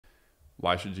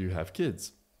why should you have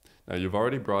kids? Now, you've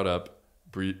already brought up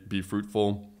be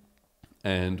fruitful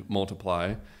and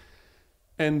multiply.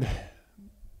 And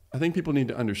I think people need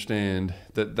to understand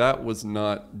that that was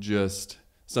not just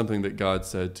something that God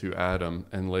said to Adam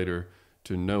and later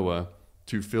to Noah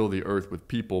to fill the earth with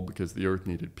people because the earth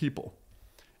needed people.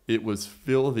 It was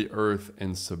fill the earth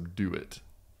and subdue it.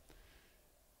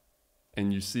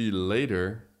 And you see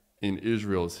later in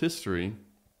Israel's history,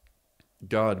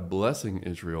 God blessing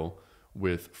Israel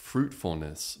with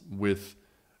fruitfulness, with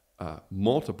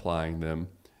multiplying them.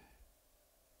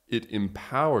 It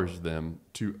empowers them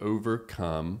to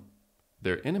overcome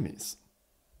their enemies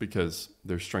because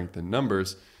their strength in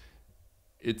numbers.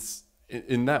 It's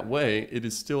in that way, it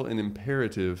is still an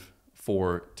imperative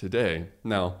for today.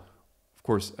 Now, of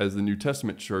course, as the New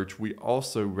Testament church, we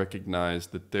also recognize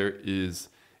that there is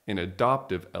an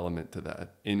adoptive element to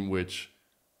that in which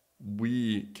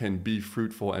we can be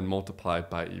fruitful and multiply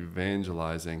by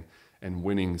evangelizing and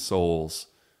winning souls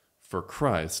for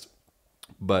Christ.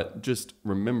 But just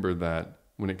remember that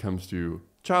when it comes to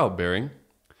childbearing,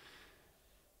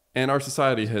 and our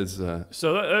society has...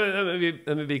 So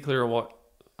let me be clear on what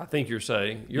I think you're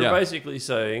saying. You're basically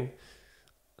saying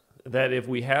that if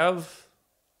we have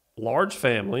large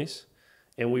families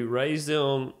and we raise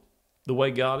them the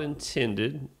way God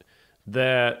intended,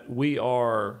 that we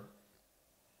are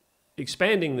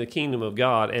expanding the kingdom of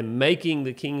God and making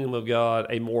the kingdom of God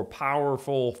a more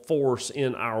powerful force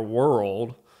in our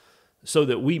world so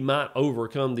that we might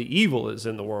overcome the evil that's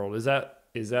in the world. Is that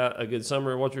a good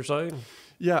summary of what you're saying?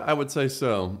 Yeah, I would say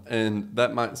so. And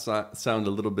that might sound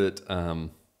a little bit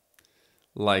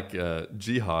like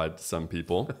jihad to some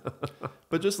people.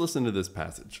 But just listen to this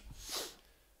passage.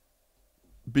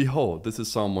 Behold, this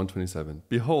is Psalm 127.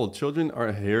 Behold, children are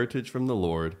a heritage from the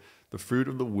Lord, the fruit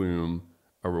of the womb,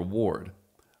 a reward.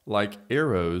 Like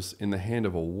arrows in the hand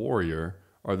of a warrior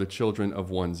are the children of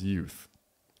one's youth.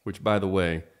 Which, by the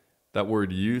way, that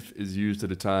word youth is used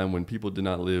at a time when people did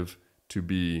not live to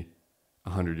be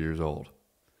 100 years old.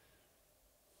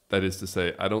 That is to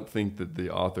say, I don't think that the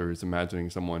author is imagining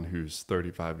someone who's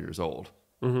 35 years old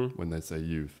when they say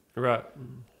youth. Right.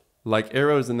 Like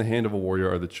arrows in the hand of a warrior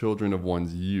are the children of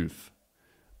one's youth.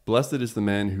 Blessed is the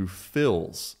man who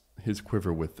fills his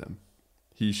quiver with them.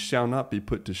 He shall not be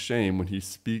put to shame when he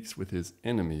speaks with his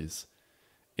enemies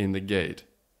in the gate.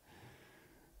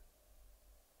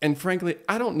 And frankly,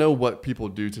 I don't know what people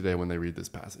do today when they read this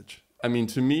passage. I mean,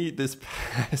 to me, this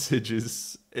passage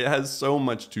it has so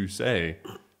much to say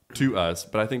to us,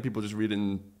 but I think people just read it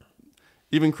and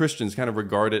even Christians kind of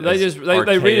regard it as archaic.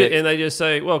 They read it and they just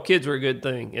say, well, kids are a good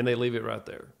thing, and they leave it right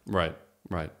there. Right.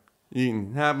 You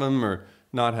can have them or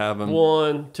not have them.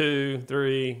 1, 2,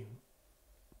 3.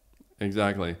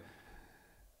 Exactly.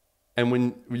 And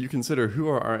when you consider who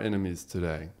are our enemies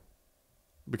today,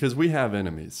 because we have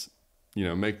enemies,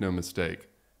 make no mistake.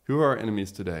 Who are our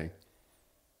enemies today?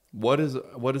 What has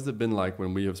it been like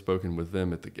when we have spoken with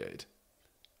them at the gate?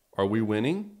 Are we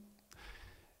winning?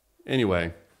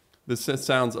 Anyway, this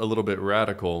sounds a little bit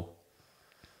radical.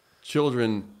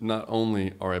 Children not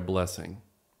only are a blessing,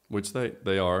 which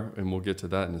they are, and we'll get to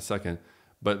that in a second,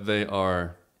 but they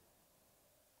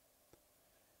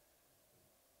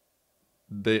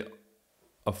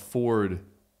afford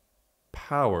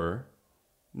power,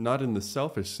 not in the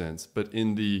selfish sense, but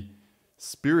in the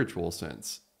spiritual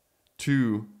sense,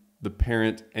 to the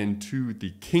parent and to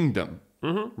the kingdom,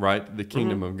 right? The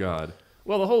kingdom of God.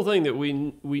 Well, the whole thing that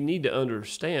we need to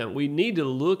understand, we need to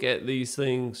look at these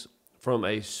things from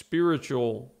a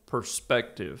spiritual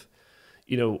perspective.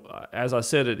 As I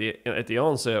said at the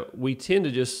onset, we tend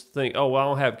to just think, oh, well, I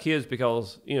don't have kids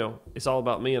because, it's all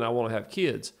about me and I want to have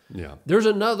kids. Yeah. There's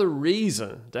another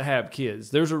reason to have kids.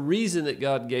 There's a reason that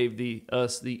God gave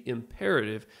us the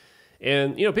imperative.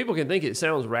 And, people can think it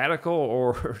sounds radical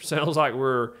or sounds like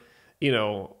we're,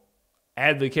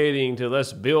 advocating to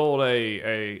let's build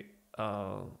an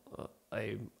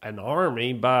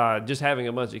army by just having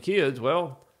a bunch of kids.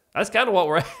 Well, that's kind of what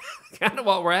we're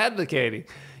advocating.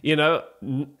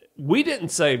 We didn't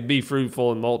say be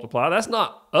fruitful and multiply. That's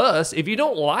not us. If you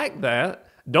don't like that,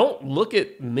 don't look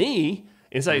at me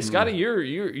and say, Scotty,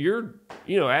 you're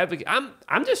advocate.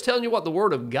 I'm just telling you what the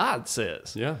Word of God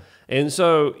says. Yeah. And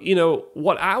so,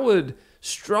 what I would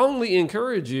strongly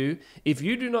encourage you, if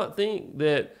you do not think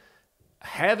that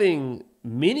having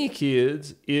many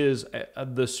kids is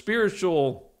the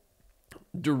spiritual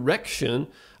direction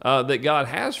that God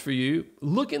has for you,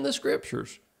 look in the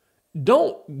Scriptures.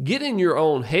 Don't get in your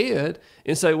own head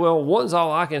and say, well, one's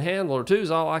all I can handle, or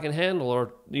two's all I can handle,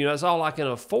 or that's all I can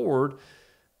afford.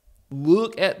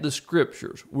 look at the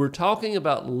Scriptures. We're talking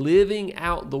about living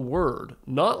out the Word,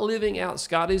 not living out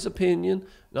Scotty's opinion,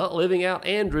 not living out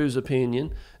Andrew's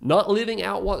opinion, not living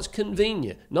out what's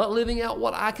convenient, not living out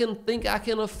what I can think I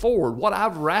can afford, what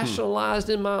I've rationalized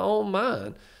in my own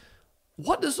mind.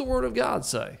 What does the Word of God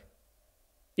say?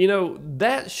 You know,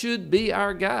 that should be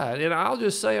our guide. And I'll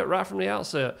just say it right from the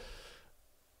outset.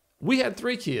 We had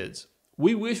 3 kids.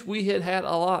 We wish we had had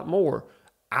a lot more.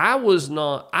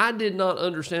 I did not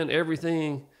understand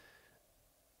everything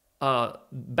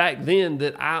back then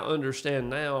that I understand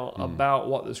now about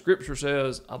what the Scripture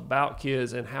says about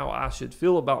kids and how I should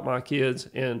feel about my kids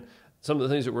and some of the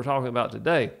things that we're talking about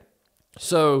today.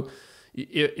 So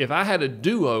if I had a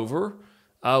do-over,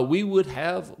 we would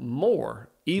have more,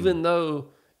 even though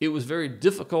it was very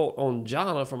difficult on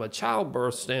Jonna from a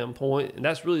childbirth standpoint, and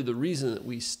that's really the reason that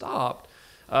we stopped.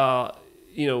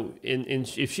 You know, and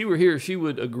if she were here, she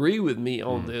would agree with me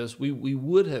on this. We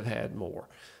would have had more.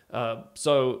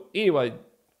 So anyway,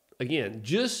 again,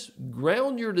 just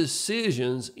ground your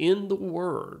decisions in the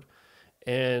Word.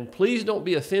 And please don't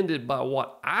be offended by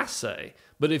what I say.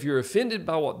 But if you're offended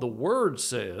by what the Word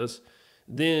says,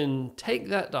 then take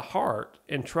that to heart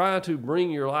and try to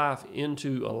bring your life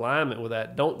into alignment with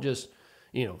that. Don't just,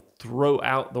 you know, throw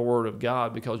out the Word of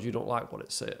God because you don't like what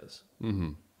it says. Mm-hmm.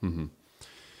 Mm-hmm.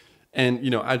 And, you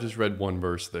know, I just read one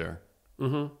verse there.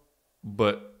 Mm-hmm.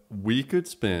 But we could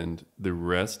spend the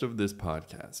rest of this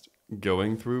podcast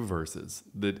going through verses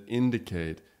that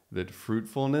indicate that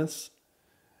fruitfulness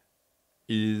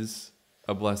is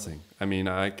a blessing. I mean,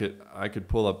 I could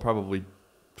pull up probably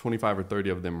 25 or 30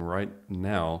 of them right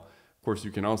now. Of course,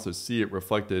 you can also see it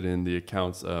reflected in the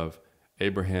accounts of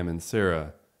Abraham and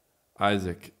Sarah,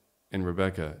 Isaac and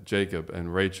Rebekah, Jacob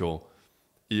and Rachel,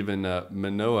 even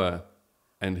Manoah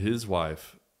and his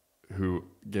wife, who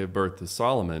gave birth to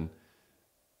Solomon.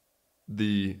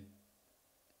 The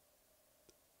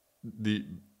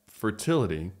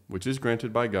fertility, which is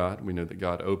granted by God, we know that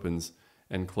God opens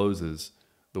and closes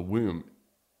the womb,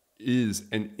 is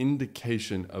an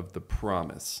indication of the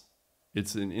promise.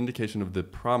 It's an indication of the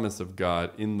promise of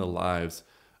God in the lives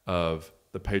of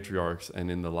the patriarchs and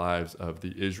in the lives of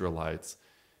the Israelites.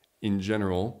 In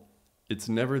general, it's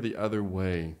never the other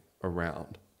way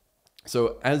around.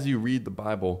 So as you read the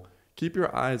Bible, keep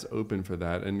your eyes open for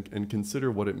that and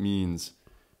consider what it means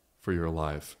for your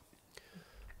life.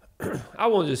 I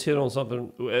want to just hit on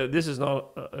something. This is not,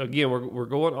 again, we're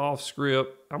going off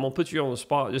script. I'm going to put you on the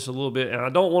spot just a little bit, and I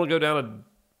don't want to go down a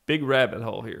big rabbit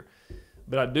hole here,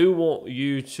 but I do want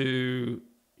you to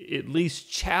at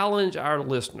least challenge our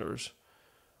listeners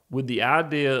with the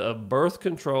idea of birth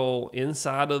control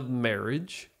inside of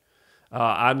marriage.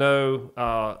 I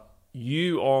know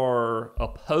you are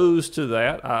opposed to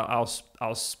that.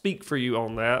 I'll speak for you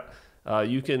on that.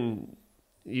 You can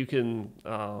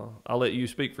I'll let you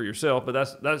speak for yourself, but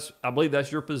that's I believe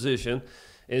that's your position.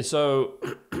 And so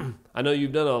I know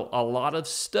you've done a lot of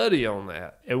study on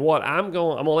that. And what I'm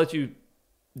going to let you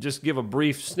just give a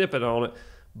brief snippet on it,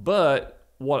 but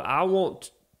what I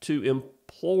want to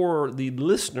implore the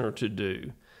listener to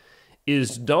do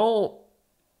is don't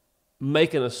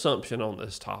make an assumption on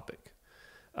this topic.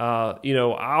 You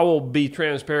know, I will be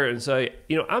transparent and say,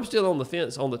 you know, I'm still on the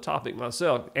fence on the topic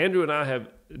myself. Andrew and I have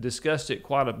discussed it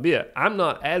quite a bit. I'm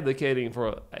not advocating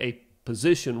for a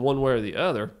position one way or the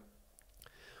other.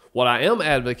 What I am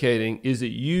advocating is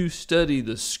that you study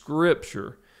the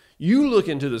Scripture. You look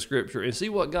into the Scripture and see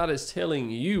what God is telling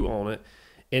you on it,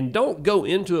 and don't go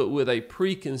into it with a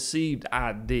preconceived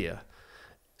idea.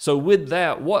 So with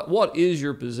that, what is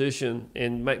your position?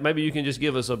 And maybe you can just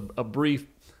give us a brief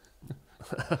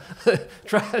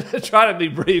try to be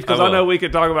brief, because I know we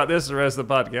could talk about this the rest of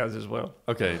the podcast as well.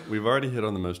 Okay, we've already hit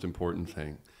on the most important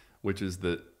thing, which is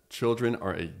that children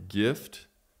are a gift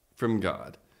from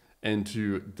God, and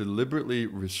to deliberately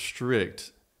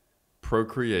restrict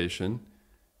procreation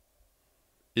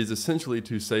is essentially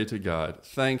to say to God,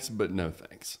 thanks, but no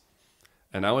thanks.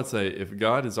 And I would say if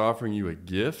God is offering you a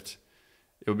gift,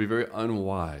 it would be very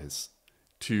unwise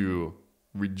to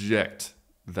reject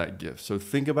that gift. So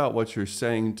think about what you're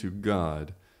saying to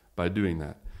God by doing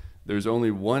that. There's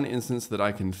only one instance that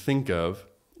I can think of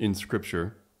in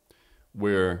Scripture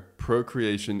where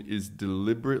procreation is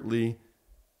deliberately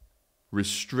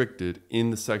restricted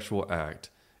in the sexual act,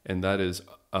 and that is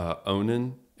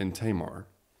Onan and Tamar.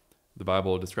 The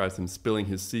Bible describes him spilling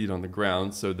his seed on the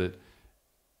ground so that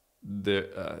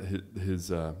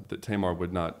that Tamar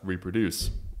would not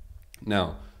reproduce.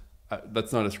 Now,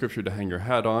 that's not a scripture to hang your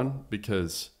hat on,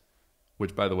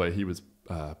 which by the way, he was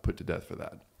put to death for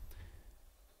that.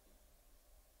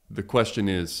 The question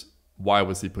is, Why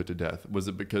was he put to death? Was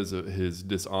it because of his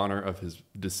dishonor of his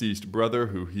deceased brother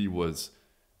who he was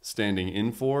standing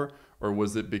in for? Or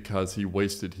was it because he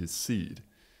wasted his seed?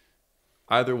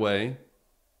 Either way,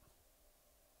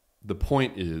 the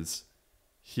point is,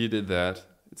 he did that.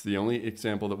 It's the only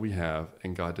example that we have,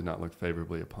 and God did not look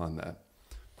favorably upon that.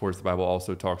 Of course, the Bible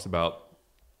also talks about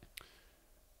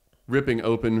ripping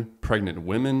open pregnant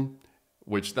women,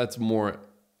 which that's more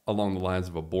along the lines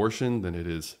of abortion than it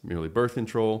is merely birth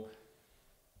control.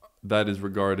 That is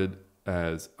regarded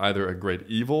as either a great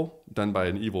evil done by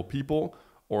an evil people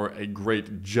or a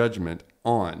great judgment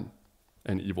on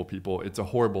an evil people. It's a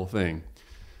horrible thing.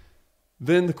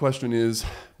 Then the question is,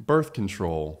 birth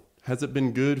control. Has it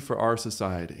been good for our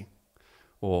society?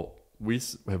 Well, we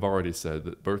have already said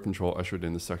that birth control ushered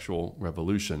in the sexual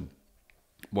revolution.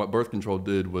 What birth control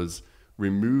did was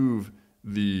remove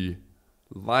the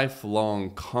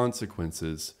lifelong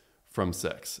consequences from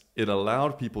sex. It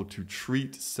allowed people to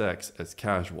treat sex as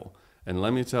casual. And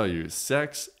let me tell you,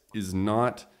 sex is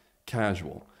not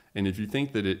casual. And if you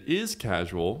think that it is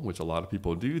casual, which a lot of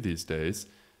people do these days,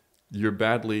 you're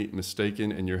badly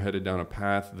mistaken and you're headed down a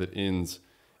path that ends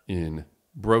in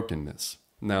brokenness.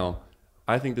 Now,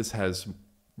 I think this has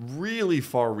really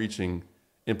far-reaching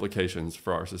implications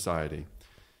for our society.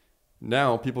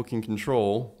 Now, people can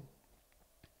control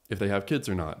if they have kids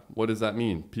or not. What does that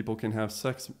mean? People can have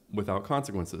sex without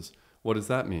consequences. What does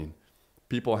that mean?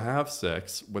 People have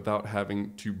sex without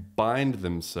having to bind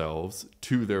themselves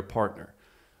to their partner.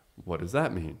 What does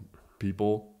that mean?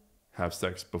 People have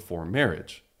sex before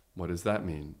marriage. What does that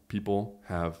mean? People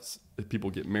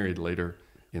get married later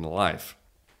in life.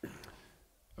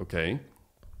 Okay.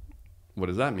 What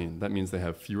does that mean? That means they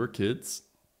have fewer kids.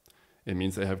 It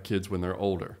means they have kids when they're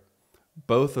older.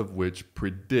 Both of which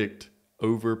predict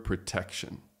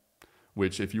overprotection,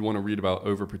 which if you want to read about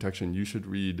overprotection, you should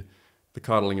read The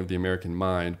Coddling of the American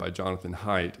Mind by Jonathan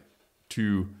Haidt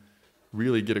to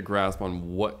really get a grasp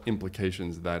on what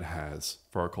implications that has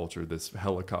for our culture, this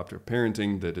helicopter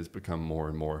parenting that has become more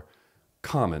and more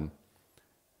common.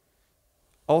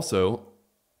 Also,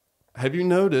 have you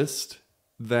noticed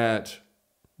that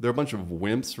there are a bunch of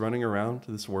wimps running around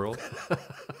this world?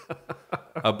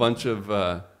 A bunch of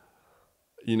a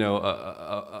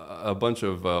bunch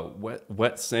of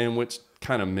wet sandwich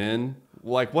kind of men.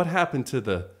 Like, what happened to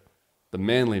the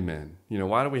manly men?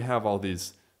 Why do we have all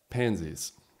these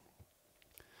pansies?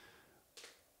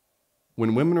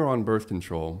 When women are on birth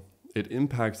control, it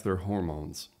impacts their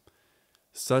hormones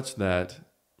such that,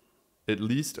 at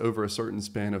least over a certain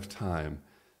span of time,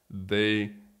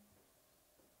 they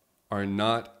are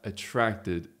not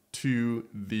attracted to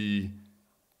the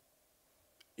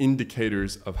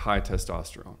indicators of high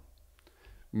testosterone,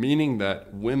 meaning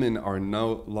that women are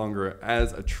no longer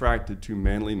as attracted to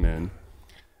manly men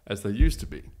as they used to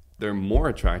be. They're more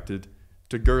attracted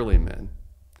to girly men.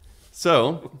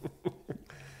 So,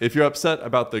 if you're upset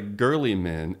about the girly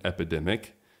men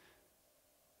epidemic,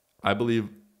 I believe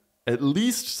at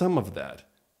least some of that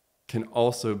can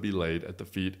also be laid at the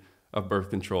feet of birth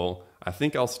control. I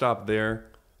think I'll stop there.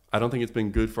 I don't think it's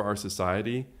been good for our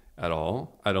society at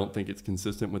all. I don't think it's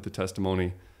consistent with the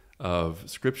testimony of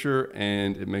Scripture,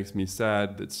 and it makes me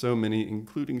sad that so many,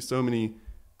 including so many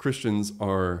Christians,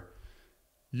 are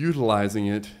utilizing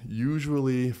it,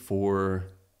 usually for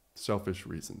selfish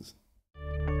reasons.